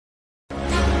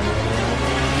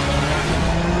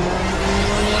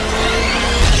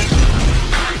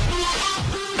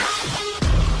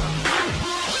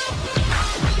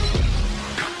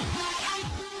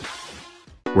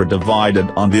were divided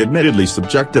on the admittedly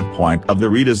subjective point of the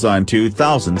redesigned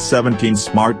 2017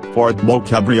 smart Fortwo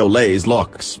Cabriolet's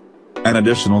looks. An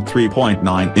additional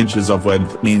 3.9 inches of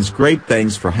width means great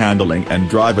things for handling and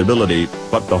drivability,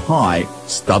 but the high,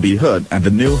 stubby hood and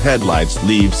the new headlights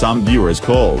leave some viewers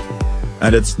cold.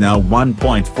 And it's now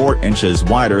 1.4 inches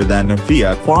wider than the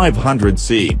Fiat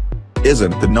 500c.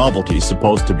 Isn't the novelty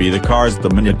supposed to be the car's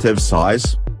diminutive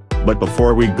size? But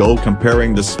before we go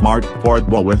comparing the smart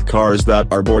Fortwo with cars that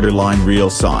are borderline real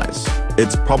size,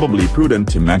 it's probably prudent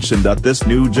to mention that this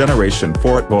new generation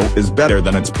Fortwo is better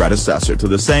than its predecessor to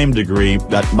the same degree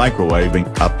that microwaving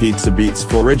a pizza beats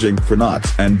foraging for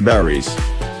nuts and berries.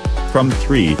 From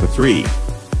 3 to 3.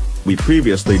 We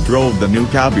previously drove the new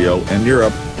Cabrio in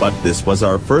Europe, but this was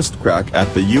our first crack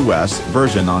at the US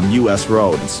version on US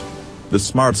roads. The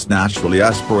Smart's naturally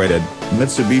aspirated,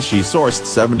 Mitsubishi-sourced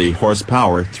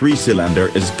 70-horsepower 3-cylinder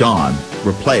is gone,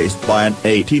 replaced by an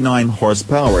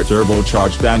 89-horsepower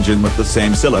turbocharged engine with the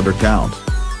same cylinder count.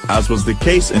 As was the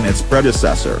case in its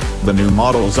predecessor, the new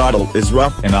model's idle is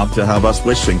rough enough to have us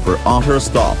wishing for auto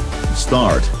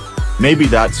start. Maybe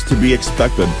that's to be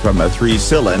expected from a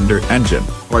 3-cylinder engine,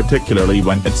 particularly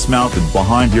when it's mounted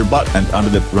behind your butt and under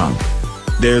the trunk.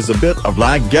 There's a bit of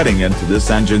lag getting into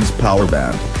this engine's power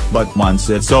band, but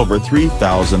once it's over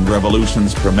 3,000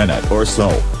 revolutions per minute or so,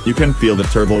 you can feel the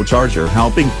turbocharger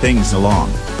helping things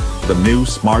along. The new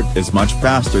Smart is much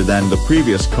faster than the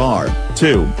previous car,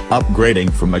 too,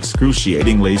 upgrading from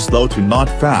excruciatingly slow to not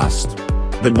fast.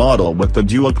 The model with the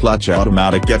dual-clutch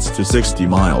automatic gets to 60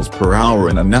 miles per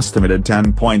hour in an estimated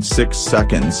 10.6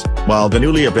 seconds, while the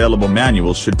newly available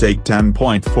manual should take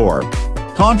 10.4.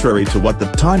 Contrary to what the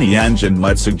tiny engine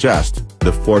might suggest,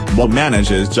 the Fortwo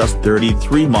manages just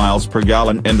 33 miles per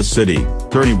gallon in the city,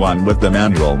 31 with the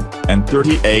manual, and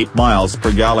 38 miles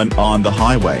per gallon on the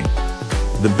highway.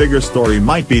 The bigger story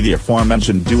might be the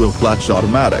aforementioned dual-clutch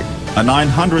automatic, a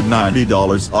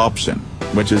 $990 option,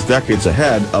 which is decades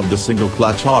ahead of the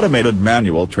single-clutch automated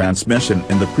manual transmission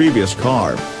in the previous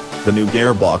car. The new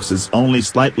gearbox is only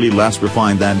slightly less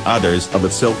refined than others of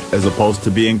its ilk as opposed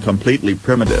to being completely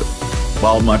primitive.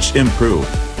 While much improved,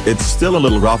 it's still a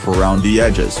little rough around the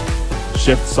edges.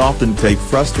 Shifts often take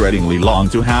frustratingly long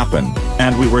to happen,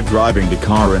 and we were driving the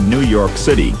car in New York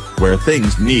City, where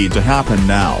things need to happen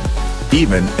now.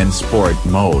 Even in sport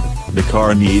mode, the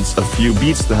car needs a few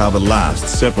beats to have a last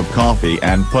sip of coffee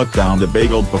and put down the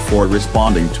bagel before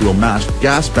responding to a mashed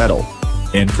gas pedal.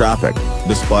 In traffic,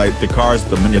 despite the car's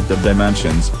diminutive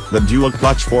dimensions, the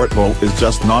dual-clutch Fortwo is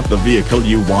just not the vehicle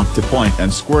you want to point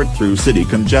and squirt through city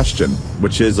congestion,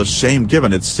 which is a shame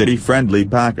given its city-friendly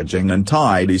packaging and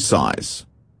tidy size.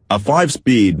 A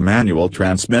 5-speed manual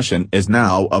transmission is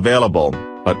now available,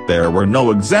 but there were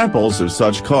no examples of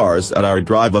such cars at our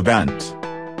drive event.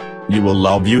 You will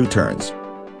love U-turns.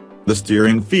 The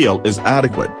steering feel is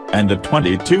adequate, and the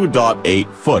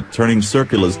 22.8-foot turning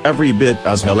circle is every bit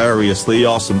as hilariously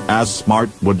awesome as Smart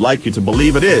would like you to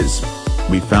believe it is.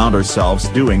 We found ourselves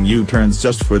doing U-turns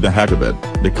just for the heck of it.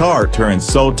 The car turns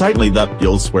so tightly that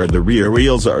you'll swear the rear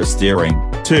wheels are steering,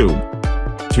 too.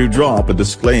 To drop a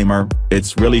disclaimer,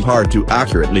 it's really hard to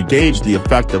accurately gauge the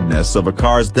effectiveness of a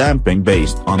car's damping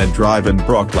based on a drive in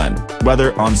Brooklyn,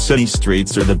 whether on city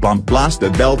streets or the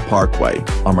bump-blasted Belt Parkway.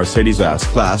 A Mercedes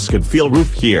S-Class could feel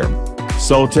roof here.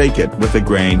 So take it with a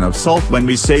grain of salt when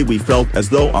we say we felt as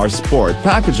though our sport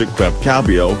package-equipped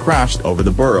Cabrio crashed over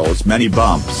the borough's many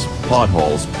bumps,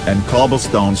 potholes, and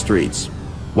cobblestone streets.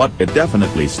 What it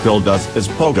definitely still does is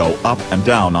pogo up and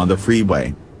down on the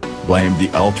freeway. Blame the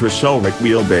ultra-short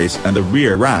wheelbase and the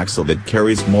rear axle that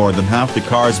carries more than half the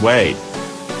car's weight.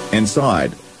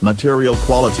 Inside, material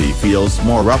quality feels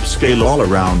more upscale all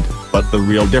around, but the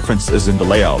real difference is in the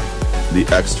layout. The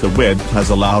extra width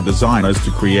has allowed designers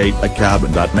to create a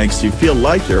cabin that makes you feel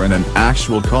like you're in an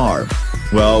actual car.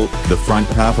 Well, the front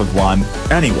half of one,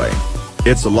 anyway.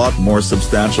 It's a lot more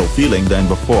substantial feeling than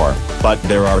before, but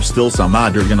there are still some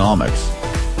ergonomics.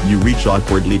 You reach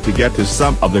awkwardly to get to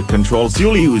some of the controls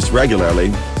you'll use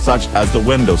regularly, such as the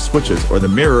window switches or the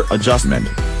mirror adjustment.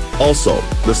 Also,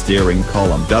 the steering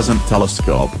column doesn't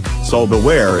telescope, so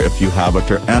beware if you have a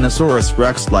Tyrannosaurus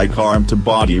Rex-like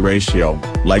arm-to-body ratio,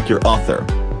 like your author.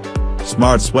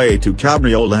 Smart's way to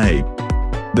Cabriolet.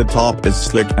 The top is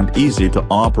slick and easy to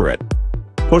operate.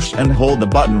 Push and hold the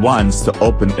button once to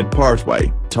open it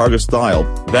partway, Targa style,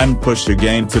 then push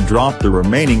again to drop the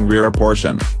remaining rear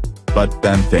portion. But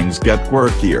then things get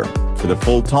quirkier. For the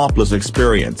full topless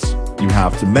experience, you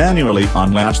have to manually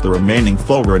unlatch the remaining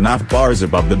forward nav bars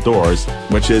above the doors,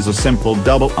 which is a simple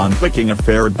double unpicking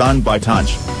affair done by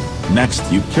touch.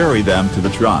 Next you carry them to the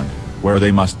trunk. where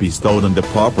they must be stowed in the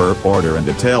proper order in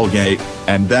the tailgate,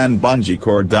 and then bungee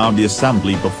cord down the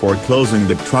assembly before closing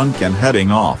the trunk and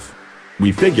heading off.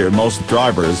 We figure most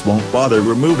drivers won't bother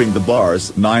removing the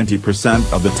bars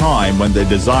 90% of the time when they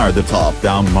desire the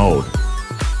top-down mode.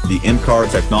 The in-car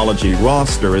technology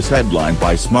roster is headlined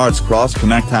by Smart's Cross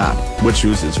Connect app, which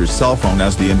uses your cell phone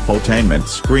as the infotainment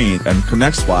screen and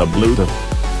connects via Bluetooth.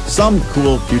 Some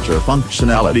cool future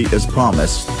functionality is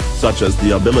promised, such as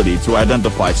the ability to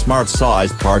identify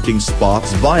smart-sized parking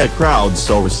spots via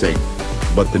crowdsourcing.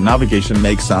 But the navigation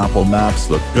makes Apple Maps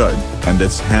look good, and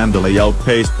it's handily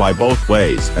outpaced by both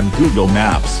Waze and Google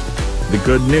Maps. The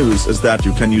good news is that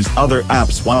you can use other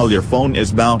apps while your phone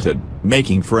is mounted,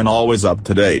 making for an always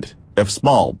up-to-date, if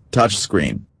small,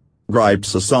 touchscreen.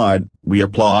 Gripes aside, we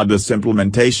applaud this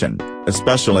implementation,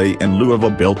 especially in lieu of a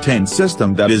built-in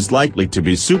system that is likely to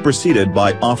be superseded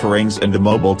by offerings in the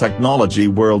mobile technology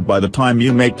world by the time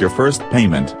you make your first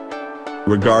payment.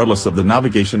 Regardless of the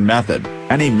navigation method,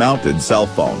 any mounted cell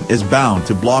phone is bound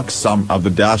to block some of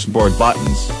the dashboard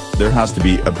buttons. There has to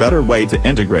be a better way to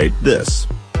integrate this.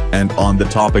 And on the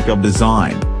topic of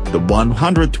design, the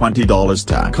 $120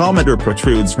 tachometer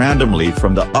protrudes randomly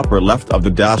from the upper left of the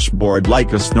dashboard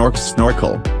like a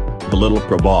snorkel. The little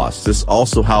proboscis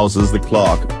also houses the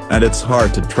clock, and it's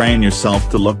hard to train yourself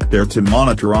to look there to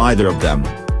monitor either of them.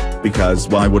 Because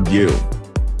why would you?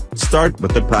 Start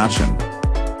with the Passion.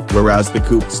 Whereas the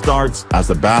Coupe starts as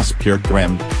a bass pure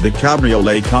trim, the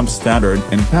Cabriolet comes standard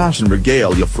in Passion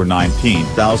Regalia for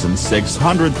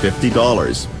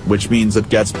 $19,650, which means it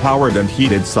gets powered and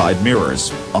heated side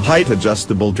mirrors, a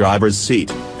height-adjustable driver's seat,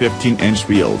 15-inch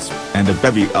wheels, and a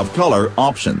bevy of color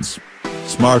options.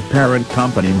 Smart parent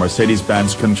company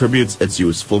Mercedes-Benz contributes its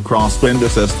useful crosswind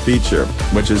assist feature,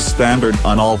 which is standard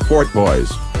on all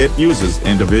Fortwos. It uses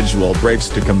individual brakes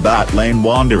to combat lane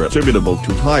wander attributable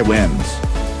to high winds.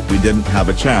 We didn't have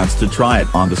a chance to try it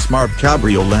on the Smart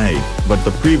Cabriolet, but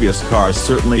the previous car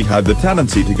certainly had the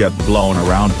tendency to get blown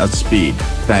around at speed,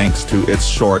 thanks to its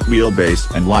short wheelbase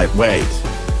and lightweight.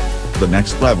 The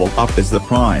next level up is the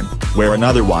Prime, where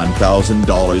another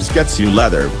 $1,000 gets you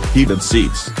leather, heated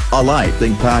seats, a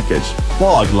lighting package,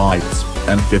 fog lights,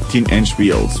 and 15-inch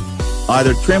wheels.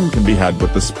 Either trim can be had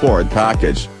with the Sport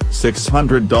package,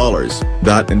 $600,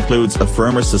 that includes a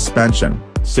firmer suspension,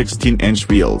 16-inch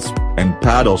wheels, and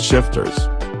paddle shifters.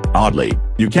 Oddly,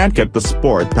 you can't get the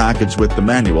Sport package with the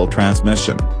manual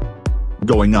transmission.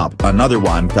 Going up another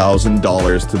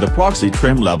 $1,000 to the Proxy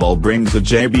trim level brings a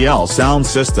JBL sound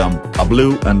system, a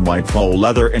blue and white faux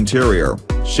leather interior,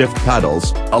 shift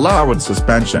paddles, a Larwood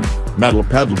suspension, metal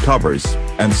pedal covers,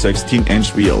 and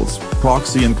 16-inch wheels.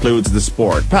 Proxy includes the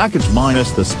Sport package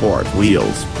minus the Sport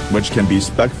wheels, which can be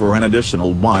spec'd for an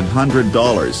additional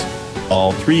 $100.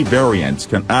 All three variants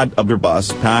can add a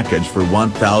bus package for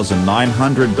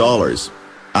 $1,900.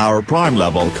 Our Prime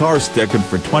level car sticking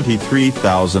for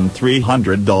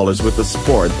 $23,300 with the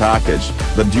Sport package,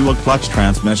 the dual clutch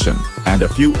transmission, and a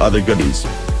few other goodies.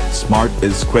 Smart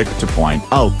is quick to point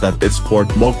out that its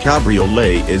Fortwo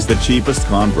Cabriolet is the cheapest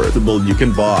convertible you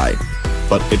can buy.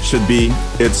 But it should be,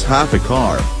 it's half a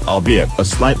car, albeit a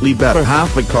slightly better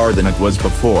half a car than it was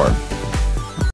before.